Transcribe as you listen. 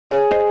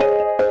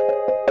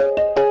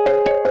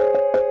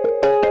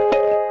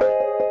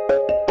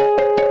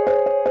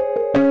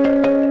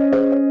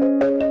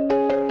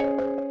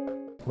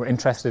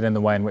interested in the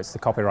way in which the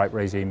copyright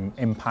regime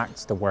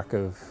impacts the work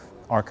of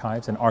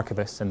archives and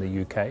archivists in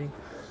the UK,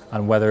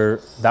 and whether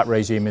that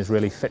regime is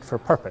really fit for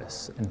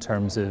purpose in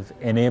terms of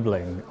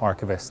enabling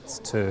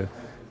archivists to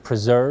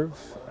preserve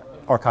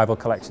archival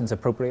collections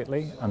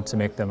appropriately and to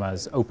make them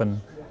as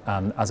open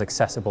and as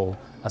accessible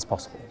as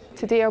possible.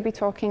 Today I'll be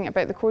talking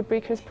about the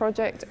Codebreakers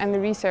project and the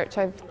research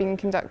I've been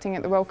conducting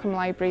at the Wellcome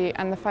Library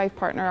and the 5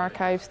 partner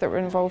archives that were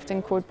involved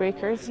in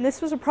Codebreakers. And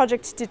this was a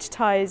project to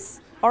digitise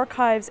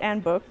archives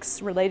and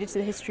books related to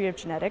the history of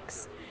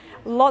genetics.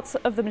 Lots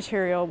of the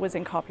material was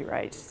in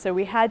copyright, so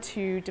we had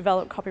to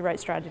develop copyright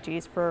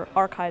strategies for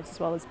archives as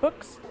well as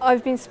books.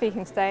 I've been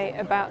speaking today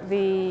about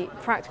the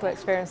practical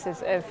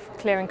experiences of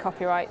clearing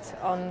copyright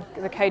on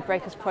the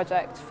Codebreakers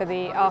project for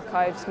the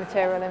archives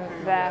material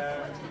in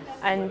there,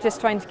 and just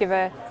trying to give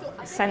a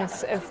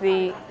sense of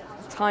the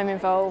time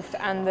involved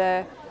and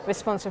the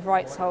response of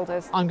rights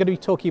holders. I'm going to be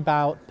talking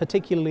about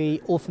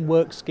particularly orphan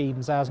work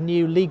schemes as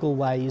new legal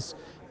ways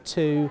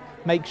to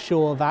make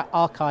sure that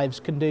archives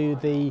can do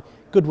the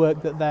good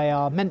work that they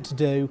are meant to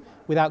do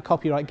without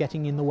copyright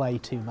getting in the way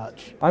too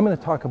much. I'm going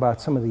to talk about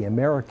some of the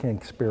American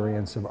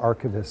experience of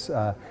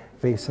archivists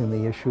facing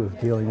the issue of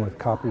dealing with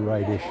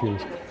copyright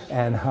issues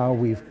and how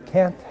we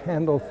can't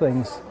handle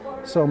things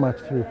so much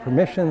through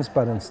permissions,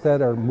 but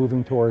instead are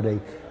moving toward a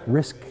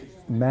risk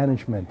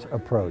management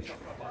approach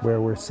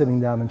where we're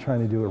sitting down and trying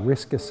to do a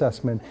risk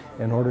assessment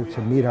in order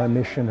to meet our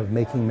mission of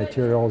making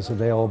materials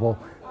available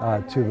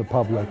to the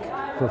public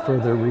for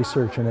further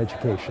research and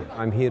education.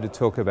 I'm here to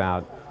talk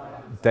about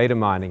data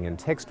mining and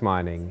text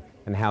mining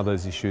and how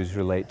those issues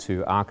relate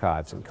to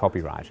archives and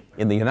copyright.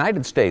 In the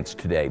United States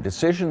today,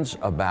 decisions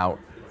about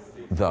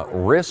the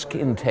risk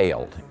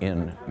entailed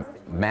in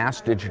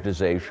mass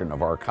digitization of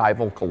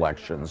archival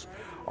collections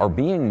are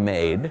being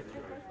made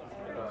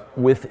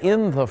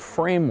within the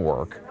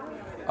framework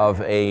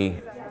of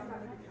a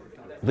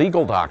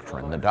legal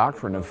doctrine, the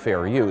doctrine of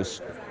fair use,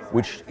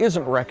 which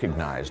isn't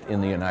recognized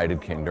in the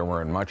United Kingdom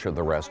or in much of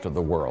the rest of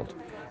the world,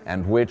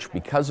 and which,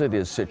 because it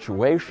is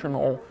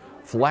situational,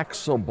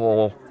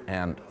 flexible,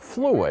 and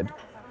fluid,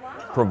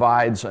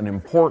 provides an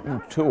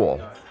important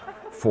tool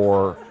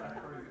for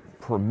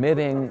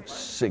permitting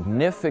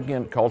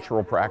significant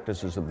cultural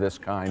practices of this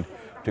kind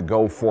to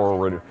go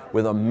forward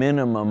with a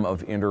minimum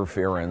of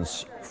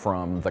interference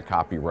from the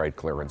copyright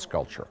clearance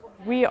culture.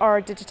 We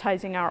are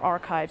digitizing our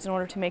archives in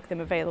order to make them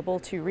available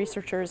to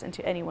researchers and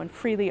to anyone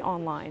freely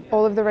online.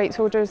 All of the rights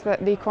holders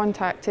that they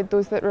contacted,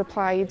 those that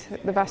replied,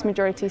 the vast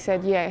majority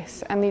said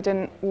yes, and they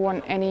didn't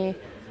want any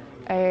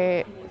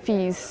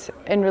fees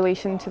in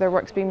relation to their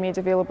works being made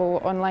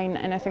available online,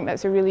 and I think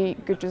that's a really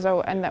good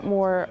result, and that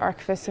more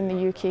archivists in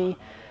the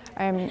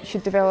UK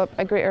should develop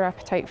a greater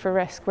appetite for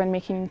risk when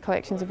making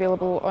collections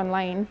available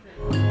online.